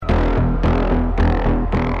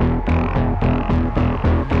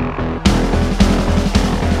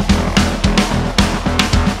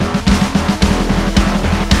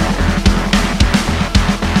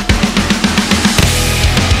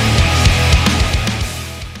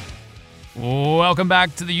Welcome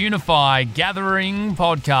back to the Unify Gathering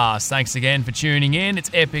podcast. Thanks again for tuning in.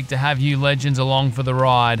 It's epic to have you legends along for the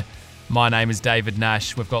ride. My name is David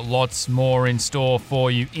Nash. We've got lots more in store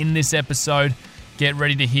for you in this episode. Get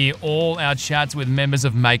ready to hear all our chats with members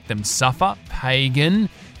of Make Them Suffer, Pagan,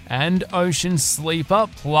 and Ocean Sleeper.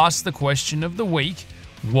 Plus, the question of the week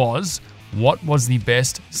was, what was the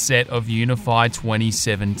best set of Unify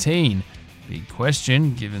 2017? Big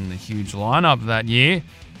question, given the huge lineup that year.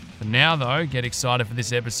 For now, though, get excited for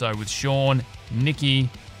this episode with Sean, Nikki,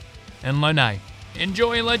 and Lone.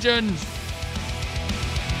 Enjoy, legends!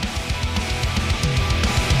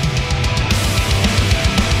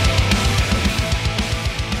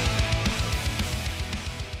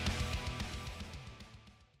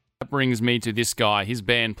 That brings me to this guy. His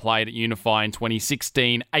band played at Unify in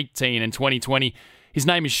 2016, 18, and 2020. His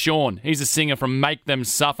name is Sean. He's a singer from Make Them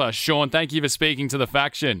Suffer. Sean, thank you for speaking to the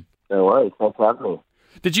faction. No worries. Thanks for having me.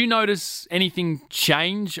 Did you notice anything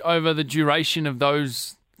change over the duration of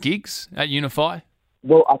those gigs at Unify?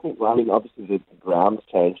 Well, I think, obviously the grounds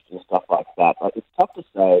changed and stuff like that. Like, it's tough to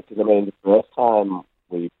say because, the first time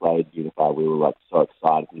we played Unify, we were so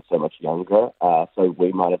excited and so much younger. So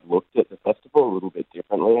we might have looked at the festival a little bit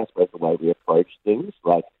differently. I suppose the way we approached things,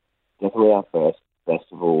 definitely our first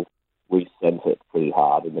festival, we sent it pretty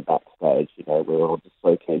hard in the backstage. We were all just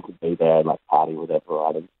so keen to be there and party with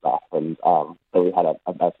everyone and stuff. And so we had a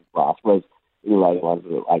massive blast. Whereas in the later ones,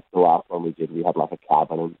 the last one we did, we had a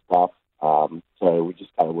cabin and stuff. So we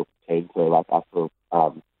just kind of were keen to after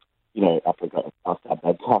it got past our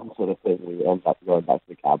bedtime sort of thing, we ended up going back to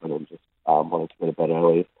the cabin and just wanted to go to bed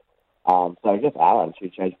early. So I guess our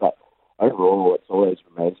attitude changed, but overall, it's always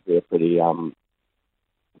remained to be a pretty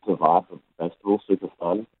it's a vibe of the festival, super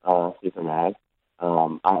fun, super mad.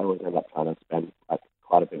 I always end up trying to spend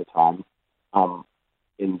quite a bit of time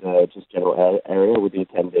in the just general area with the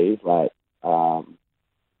attendees.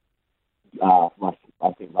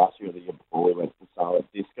 I think last year or the year before we went to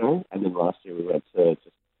Silent Disco, and then last year we went to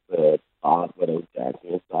just the bar where there was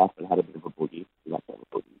dancing and stuff and had a bit of a boogie. We like to have a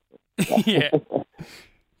boogie. Yeah.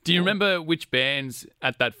 Do you remember which bands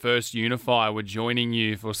at that first Unify were joining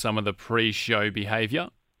you for some of the pre-show behaviour,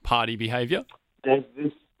 party behaviour? There's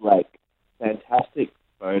this fantastic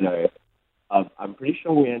photo of, I'm pretty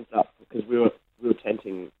sure we ended up, because we were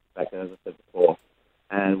tenting back then, as I said before,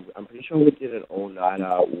 and I'm pretty sure we did an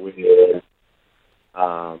all-nighter with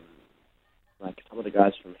some of the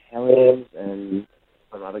guys from Helens and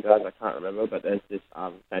some other guys I can't remember, but there's this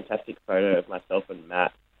fantastic photo of myself and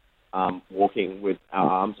Matt walking with our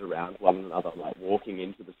arms around one another, walking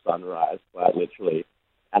into the sunrise, literally.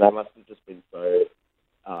 And I must have just been so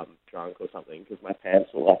drunk or something because my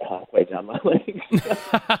pants were halfway down my legs.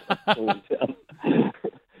 Pulling down.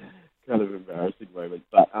 Kind of embarrassing moment,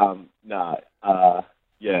 but I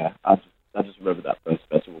just remember that first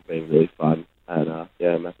festival being really fun, and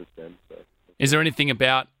massive fan. So. Is there anything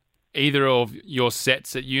about either of your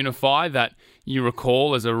sets at Unify that you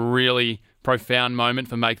recall as a really profound moment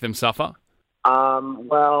for Make Them Suffer?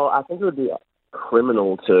 Well, I think it would be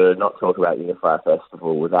criminal to not talk about Unify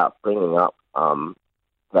Festival without bringing up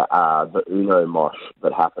the Uno mosh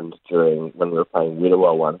that happened when we were playing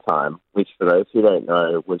Whitawell one time, which for those who don't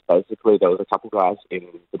know was basically there was a couple guys in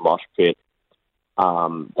the mosh pit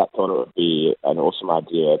that thought it would be an awesome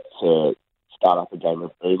idea to start up a game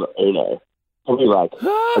of Uno. Somebody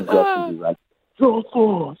aggressively draw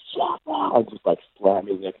four, shut up, and just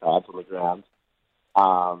slamming their cards on the ground.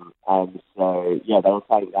 And so they were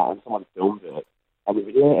playing that, and someone filmed it, and the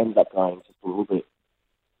video ended up going just a little bit,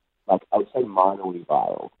 I would say minorly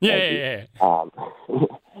viral. Yeah.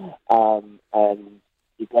 And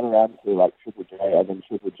it got around to Triple J, and then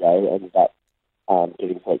Triple J ended up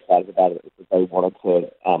getting so excited about it that they wanted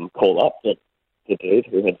to call up the dude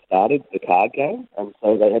who had started the card game, and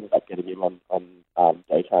so they ended up getting him on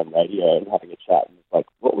daytime radio and having a chat. And it's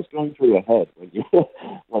what was going through your head when you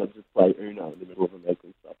wanted to play Uno in the middle of a Make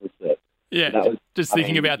Them Suffer set? Yeah, just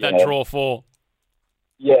thinking about that draw four.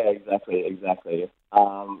 Yeah, exactly.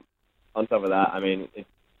 On top of that, it's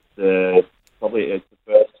the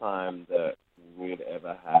first time that we'd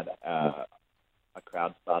ever had a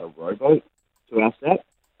crowd start a rowboat to our set,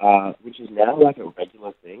 which is now a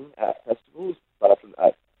regular thing at festivals. But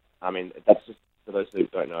that's just, for those who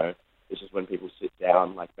don't know, it's just when people sit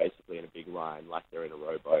down, basically in a big line, they're in a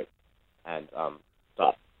rowboat, and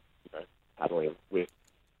start, paddling with.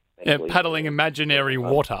 Paddling imaginary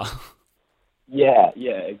water. Yeah,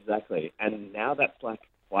 exactly. And now that's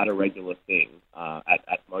quite a regular thing.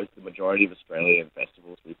 At the majority of Australian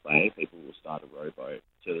festivals we play, people will start a rowboat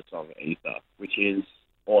to the song Ether, which is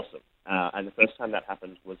awesome. And the first time that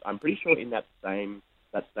happened was, I'm pretty sure in that same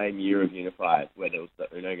that same year of Unify where there was the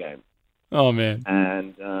Uno game. Oh, man.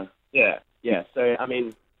 And, so, I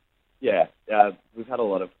mean, we've had a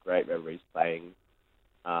lot of great memories playing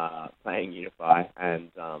Unify, and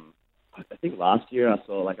I think last year I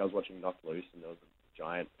was watching Knock Loose, and there was a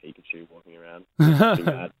giant Pikachu walking around. Too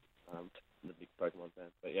bad. I'm a big Pokemon fan,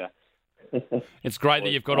 but yeah. It's great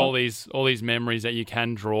that you've got all these memories that you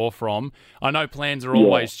can draw from. I know plans are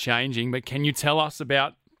always changing, but can you tell us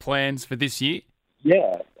about plans for this year?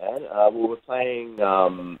 Yeah, man. We're playing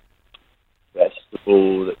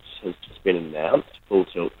festival that has just been announced, Full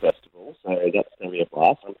Tilt Festival, so that's going to be a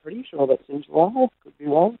blast. I'm pretty sure that's in July, could be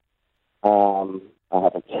wrong. I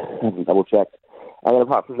haven't double checked. And then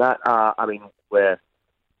apart from that,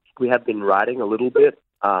 we have been writing a little bit,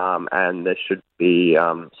 and there should be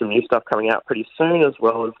some new stuff coming out pretty soon, as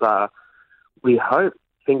well as we hope,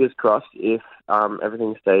 fingers crossed, if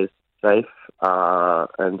everything stays safe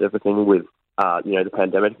and everything with the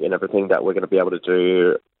pandemic and everything, that we're going to be able to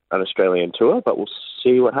do an Australian tour, but we'll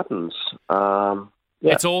see what happens.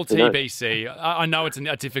 It's all TBC. I know it's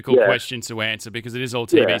a difficult question to answer because it is all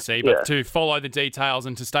TBC, but to follow the details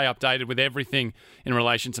and to stay updated with everything in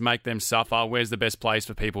relation to Make Them Suffer, where's the best place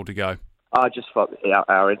for people to go? Just follow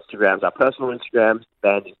our Instagrams, our personal Instagrams,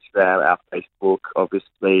 band Instagram, our Facebook,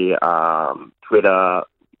 obviously, Twitter,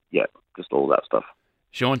 just all that stuff.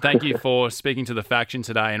 Sean, thank you for speaking to the faction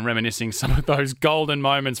today and reminiscing some of those golden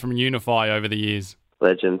moments from Unify over the years.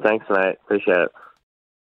 Legend. Thanks, mate. Appreciate it.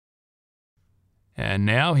 And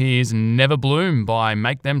now here's Never Bloom by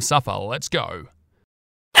Make Them Suffer. Let's go.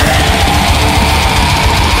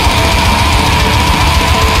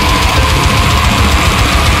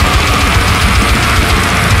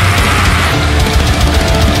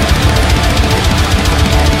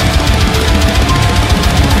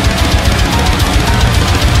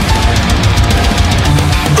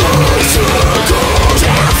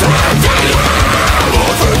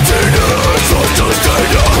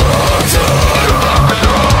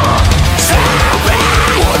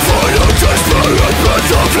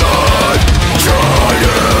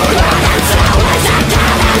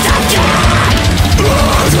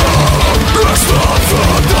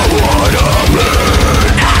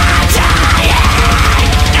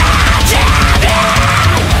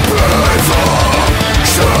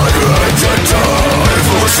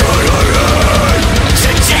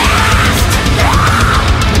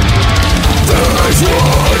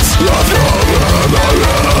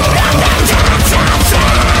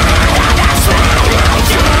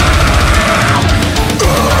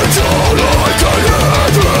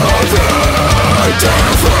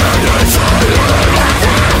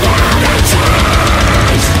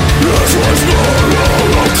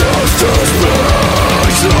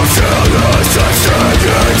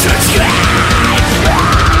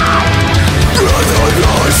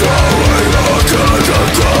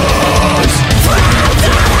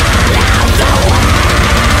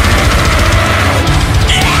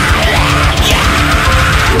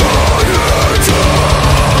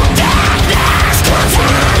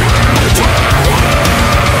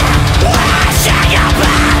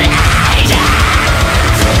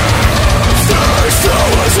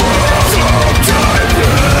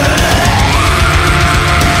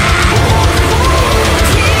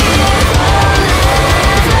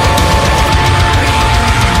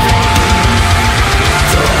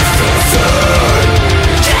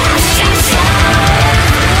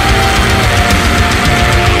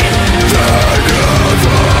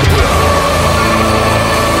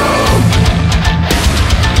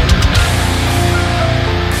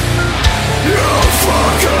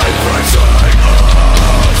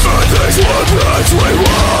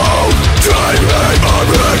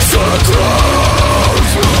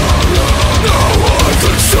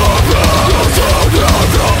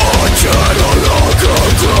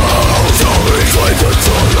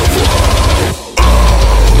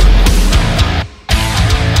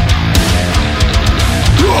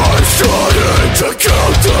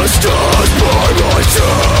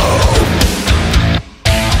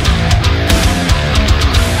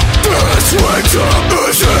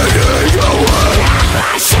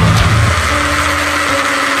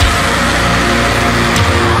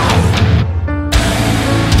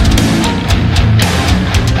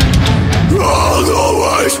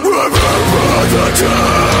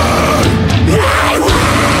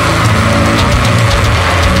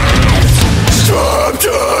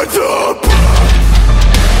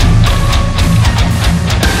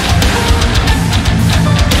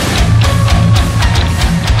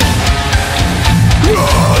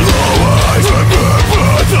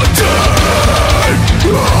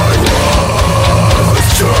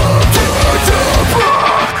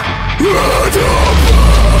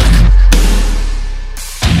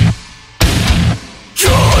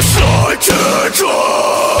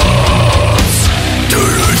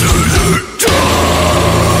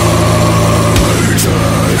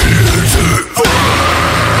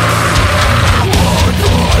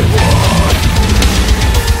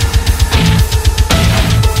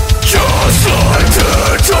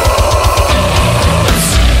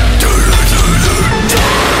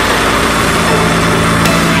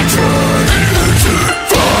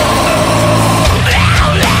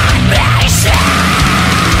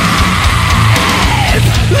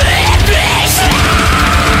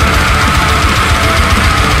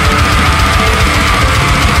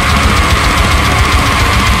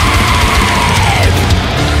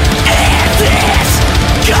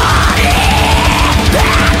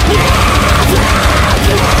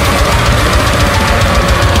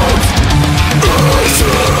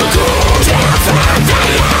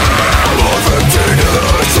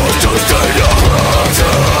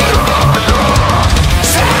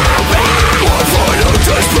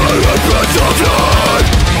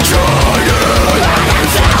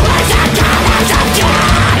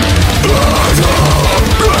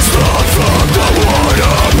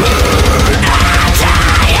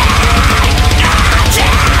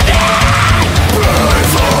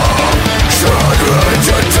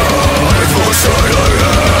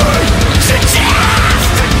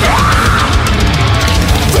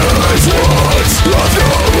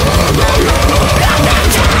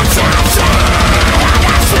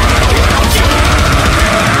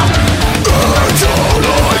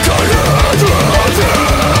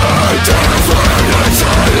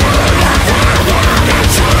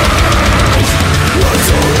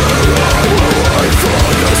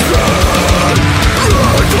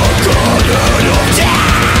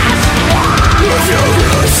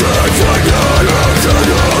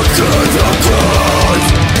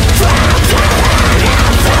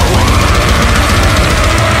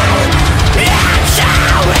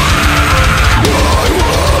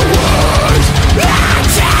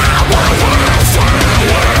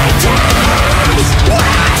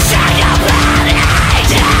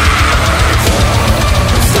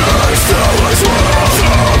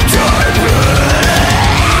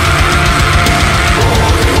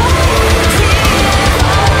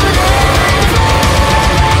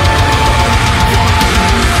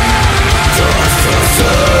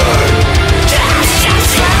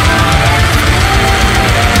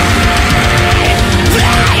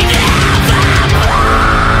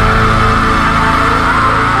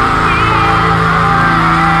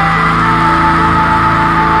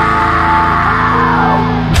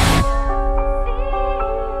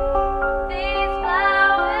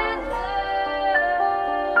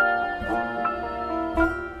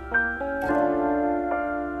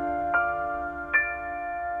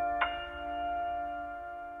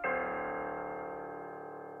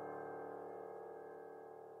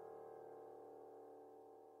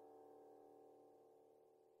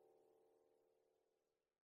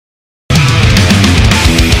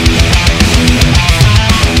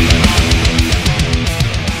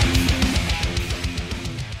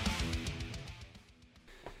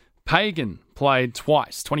 Pagan played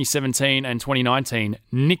twice, 2017 and 2019.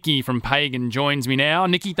 Nikki from Pagan joins me now.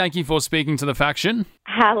 Nikki, thank you for speaking to the faction.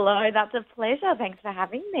 Hello, that's a pleasure. Thanks for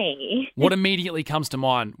having me. What immediately comes to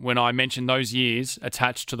mind when I mention those years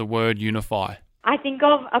attached to the word unify? I think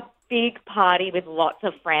of a big party with lots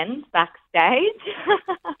of friends backstage.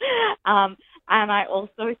 And I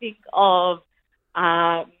also think of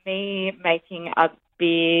me making a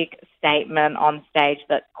big statement on stage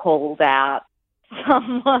that called out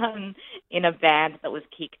someone in a band that was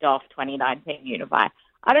kicked off 2019 Unify.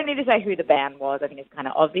 I don't need to say who the band was. I think it's kind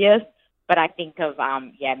of obvious. But I think of,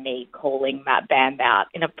 me calling that band out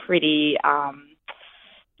in a pretty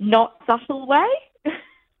not subtle way.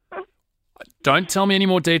 Don't tell me any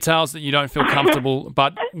more details that you don't feel comfortable,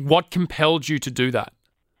 but what compelled you to do that?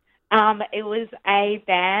 It was a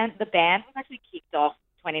band. The band was actually kicked off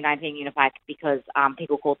 2019 Unified because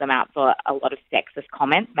people called them out for a lot of sexist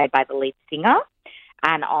comments made by the lead singer.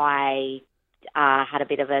 And I had a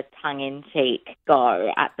bit of a tongue-in-cheek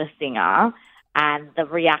go at the singer. And the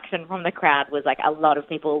reaction from the crowd was like a lot of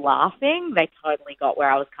people laughing. They totally got where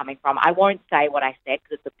I was coming from. I won't say what I said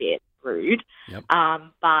because it's a bit rude. Yep.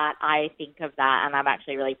 But I think of that and I'm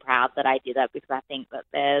actually really proud that I did it because I think that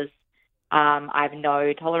there's I have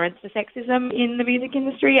no tolerance for sexism in the music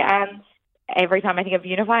industry. And every time I think of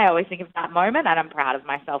Unify, I always think of that moment and I'm proud of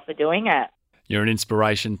myself for doing it. You're an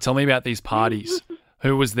inspiration. Tell me about these parties.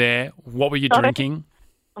 Who was there? What were you drinking?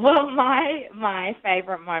 Well, my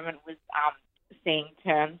favourite moment was seeing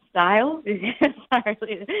Turnstile because I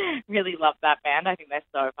really love that band. I think they're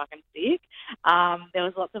so fucking sick. There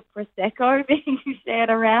was lots of Prosecco being shared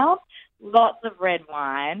around, lots of red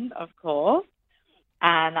wine, of course,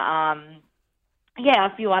 and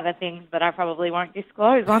a few other things that I probably won't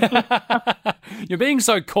disclose. You're being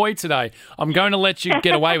so coy today. I'm going to let you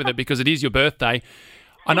get away with it because it is your birthday.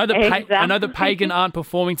 I know that Pagan aren't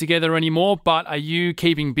performing together anymore, but are you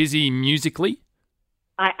keeping busy musically?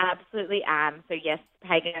 I absolutely am. So yes,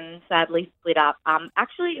 Pagan sadly split up.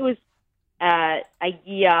 Actually, it was a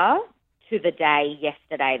year to the day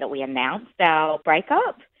yesterday that we announced our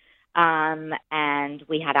breakup, and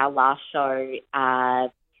we had our last show I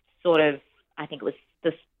think it was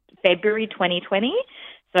this February 2020.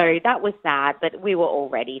 So that was sad, but we were all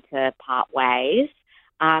ready to part ways.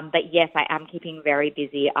 But yes, I am keeping very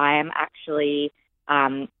busy. I am actually,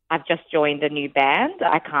 I've just joined a new band.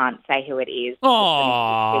 I can't say who it is.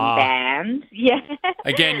 Aww. Band. Yeah.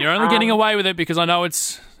 Again, you're only getting away with it because I know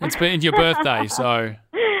it's been your birthday. So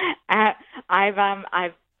I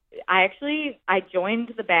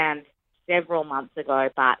joined the band several months ago,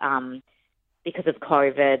 but because of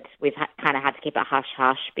COVID, we've kind of had to keep it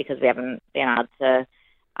hush-hush because we haven't been able to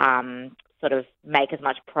sort of make as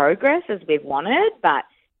much progress as we've wanted, but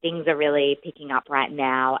things are really picking up right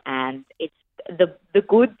now. And it's the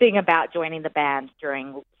good thing about joining the band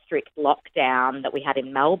during strict lockdown that we had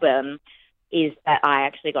in Melbourne is that I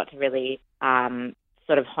actually got to really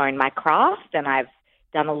sort of hone my craft, and I've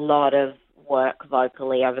done a lot of work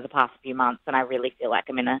vocally over the past few months, and I really feel like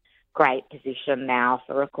I'm in a great position now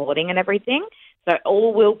for recording and everything. So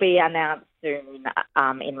all will be announced soon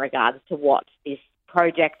in regards to what this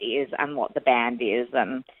project is and what the band is.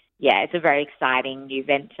 And yeah, it's a very exciting new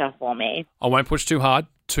venture for me. I won't push too hard.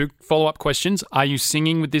 2 follow-up questions. Are you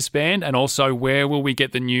singing with this band? And also, where will we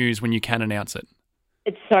get the news when you can announce it?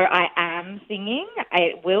 So I am singing.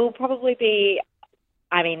 It will probably be,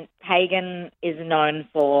 Pagan is known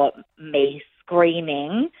for me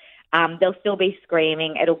screaming. There'll still be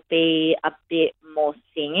screaming. It'll be a bit more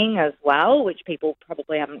singing as well, which people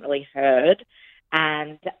probably haven't really heard.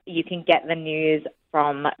 And you can get the news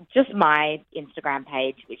from just my Instagram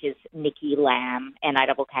page, which is Nikki Lamb,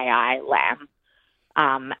 Nikki Lamb.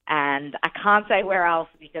 And I can't say where else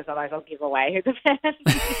because otherwise I'll give away who the band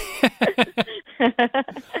is.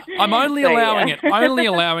 I'm only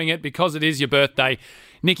allowing it because it is your birthday.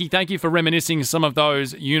 Nikki, thank you for reminiscing some of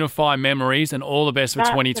those Unify memories and all the best for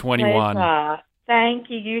 2021. Thank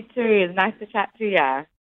you. You too. It's nice to chat to you.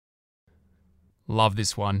 Love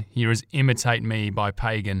this one. Here is Imitate Me by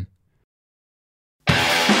Pagan.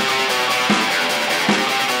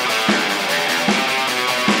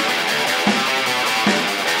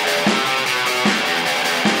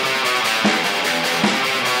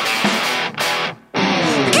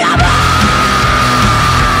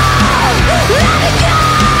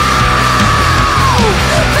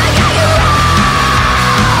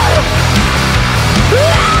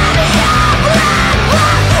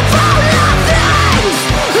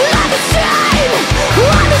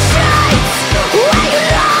 On the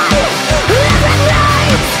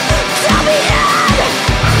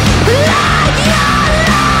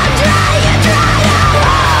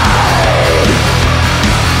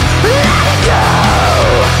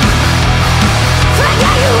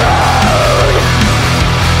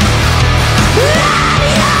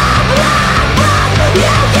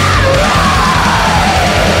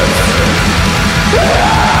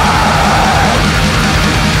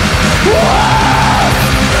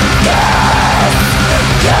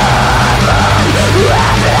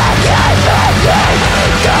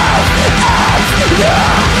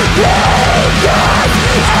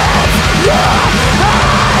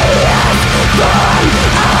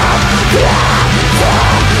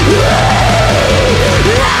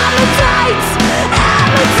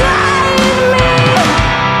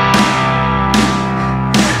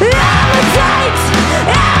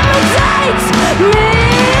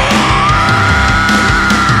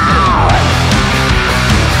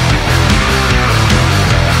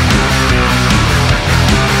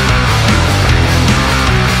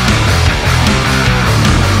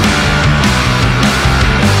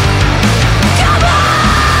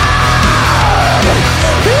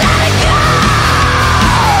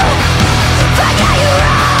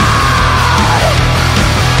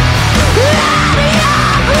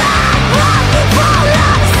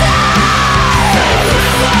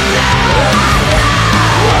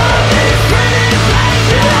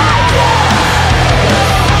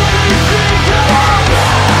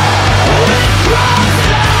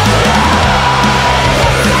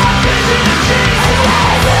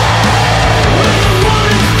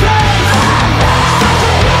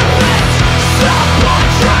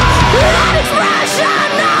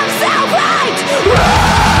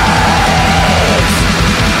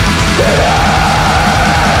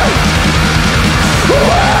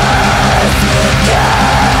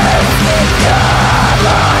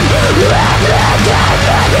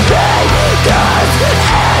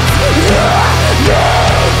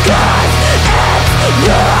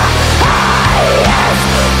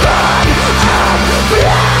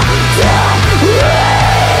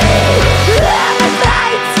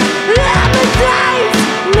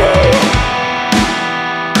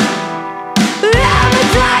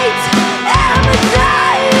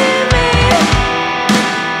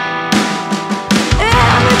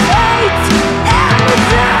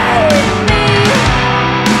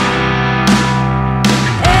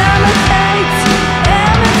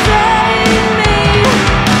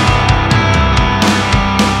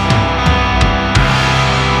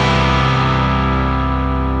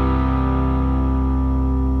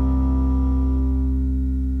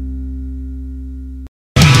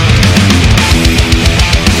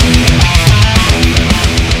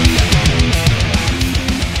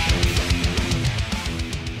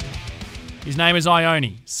His name is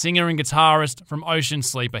Ione, singer and guitarist from Ocean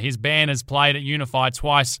Sleeper. His band has played at Unify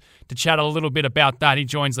twice. To chat a little bit about that, he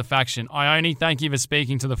joins the faction. Ione, thank you for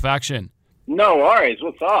speaking to the faction. No worries.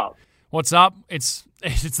 What's up? What's up? It's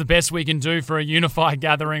the best we can do for a Unify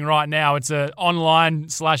gathering right now. It's an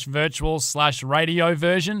online/virtual/radio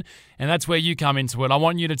version, and that's where you come into it. I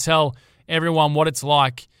want you to tell everyone what it's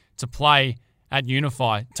like to play at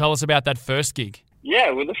Unify. Tell us about that first gig.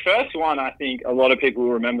 Yeah, well, the first one, I think a lot of people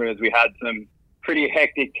will remember, as we had some pretty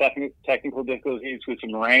hectic technical difficulties with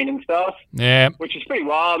some rain and stuff. Yeah. Which is pretty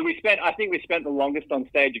wild. I think we spent the longest on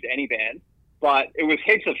stage of any band, but it was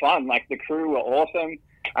heaps of fun. Like, the crew were awesome,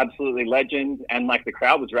 absolutely legends, and like the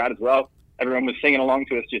crowd was rad as well. Everyone was singing along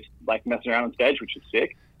to us, just like messing around on stage, which was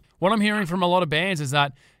sick. What I'm hearing from a lot of bands is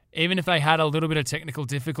that even if they had a little bit of technical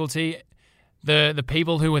difficulty, the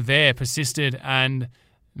people who were there persisted and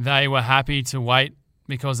they were happy to wait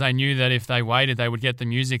because they knew that if they waited, they would get the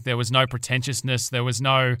music. There was no pretentiousness. There was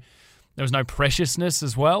no preciousness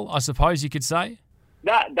as well, I suppose you could say.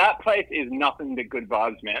 That place is nothing but good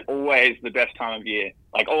vibes, man. Always the best time of year.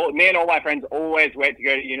 Like, me and all my friends always wait to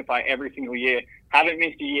go to Unify every single year. Haven't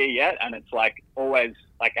missed a year yet, and it's like always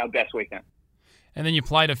like our best weekend. And then you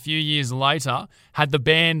played a few years later. Had the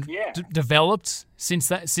band developed since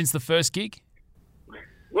the first gig?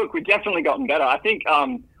 Look, we've definitely gotten better. I think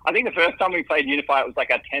the first time we played Unify, it was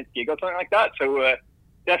like our 10th gig or something like that. So we're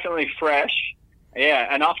definitely fresh. Yeah,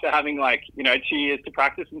 and after having 2 years to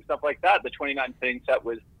practice and stuff like that, the 2019 set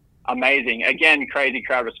was amazing. Again, crazy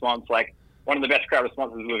crowd response, like one of the best crowd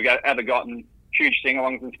responses we've ever gotten. Huge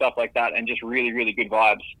sing-alongs and stuff like that, and just really, really good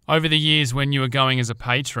vibes. Over the years when you were going as a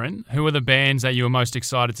patron, who were the bands that you were most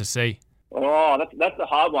excited to see? Oh, that's a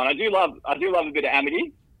hard one. I do love a bit of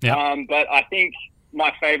Amity. Yeah. But I think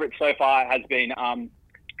my favourite so far has been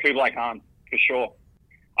Kublai Khan, for sure.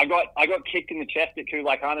 I got kicked in the chest at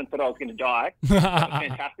Kublai Khan and thought I was going to die. That was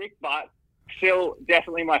fantastic, but still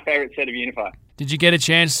definitely my favourite set of Unify. Did you get a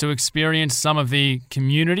chance to experience some of the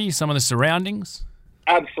community, some of the surroundings?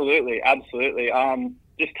 Absolutely.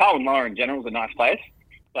 Just Tarwin in general is a nice place,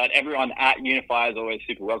 but everyone at Unify is always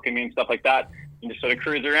super welcoming and stuff like that. You just sort of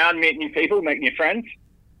cruise around, meet new people, make new friends.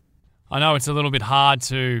 I know it's a little bit hard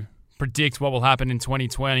to predict what will happen in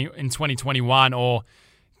 2021 or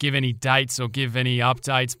give any dates or give any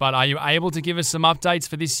updates, but are you able to give us some updates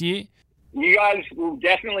for this year? You guys will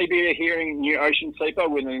definitely be hearing new Ocean Sleeper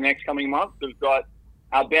within the next coming month. We've got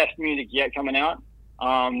our best music yet coming out.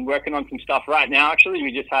 Working on some stuff right now, actually.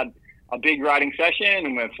 We just had a big writing session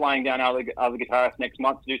and we're flying down other guitarists next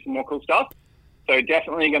month to do some more cool stuff. So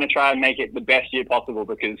definitely going to try and make it the best year possible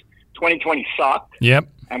because 2020 sucked. Yep.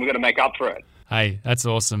 And we're going to make up for it. Hey, that's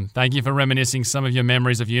awesome. Thank you for reminiscing some of your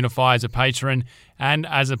memories of Unify as a patron and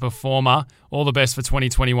as a performer. All the best for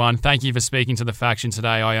 2021. Thank you for speaking to the faction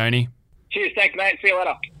today, Ione. Cheers. Thanks, mate. See you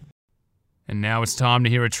later. And now it's time to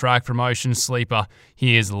hear a track from Ocean Sleeper.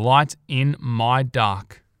 Here's Light in My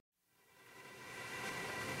Dark.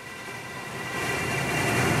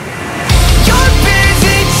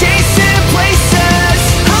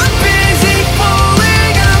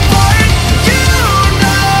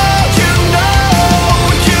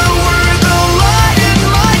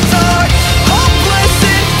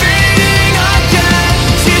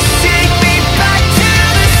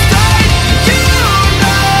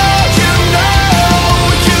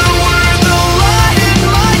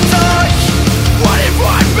 What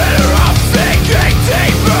if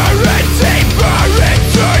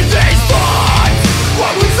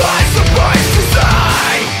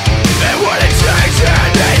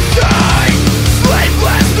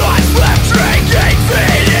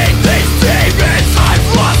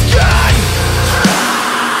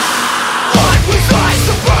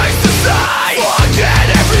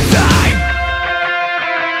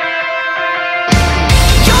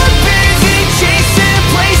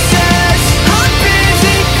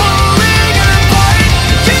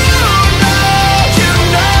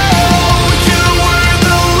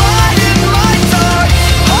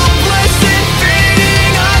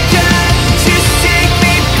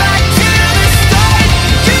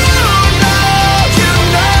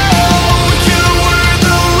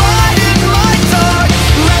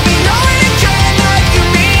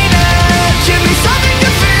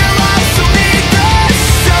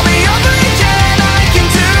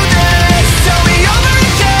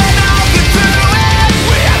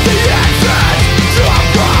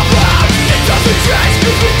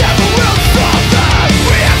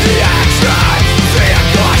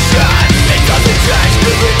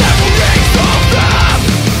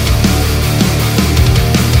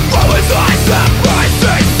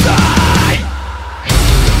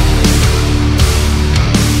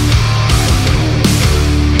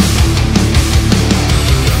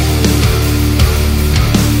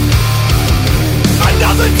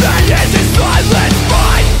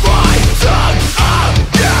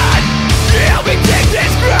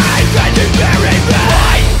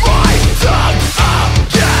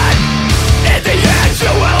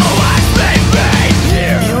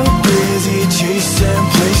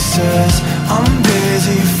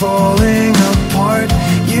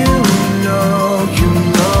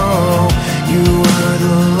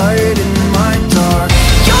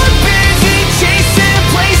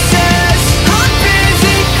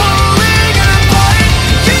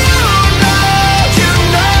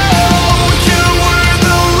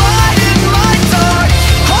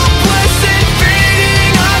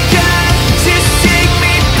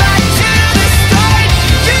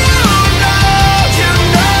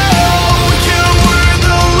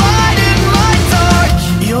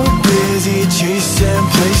in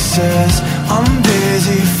places. I'm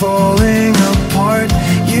busy falling apart.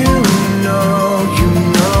 You know,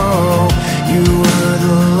 you were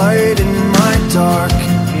the light in my dark.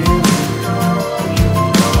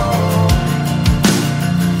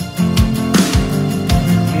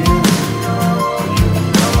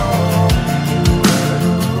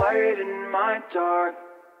 Dark.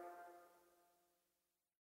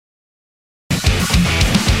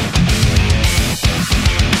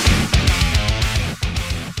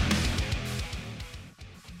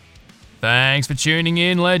 Thanks for tuning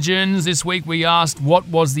in, legends. This week we asked, what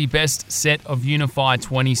was the best set of Unify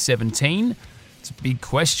 2017? It's a big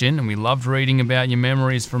question, and we loved reading about your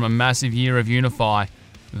memories from a massive year of Unify.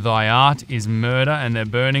 Thy art is murder, and the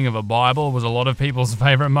burning of a Bible was a lot of people's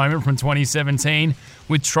favourite moment from 2017,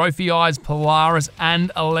 with Trophy Eyes, Polaris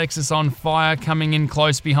and Alexis on Fire coming in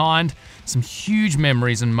close behind. Some huge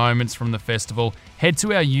memories and moments from the festival. Head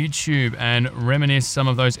to our YouTube and reminisce some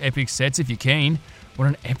of those epic sets if you're keen. What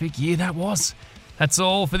an epic year that was. That's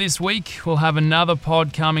all for this week. We'll have another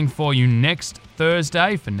pod coming for you next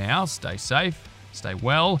Thursday. For now, stay safe, stay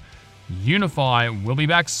well. Unify will be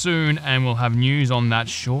back soon, and we'll have news on that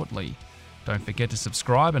shortly. Don't forget to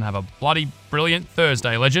subscribe and have a bloody brilliant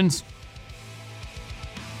Thursday, legends.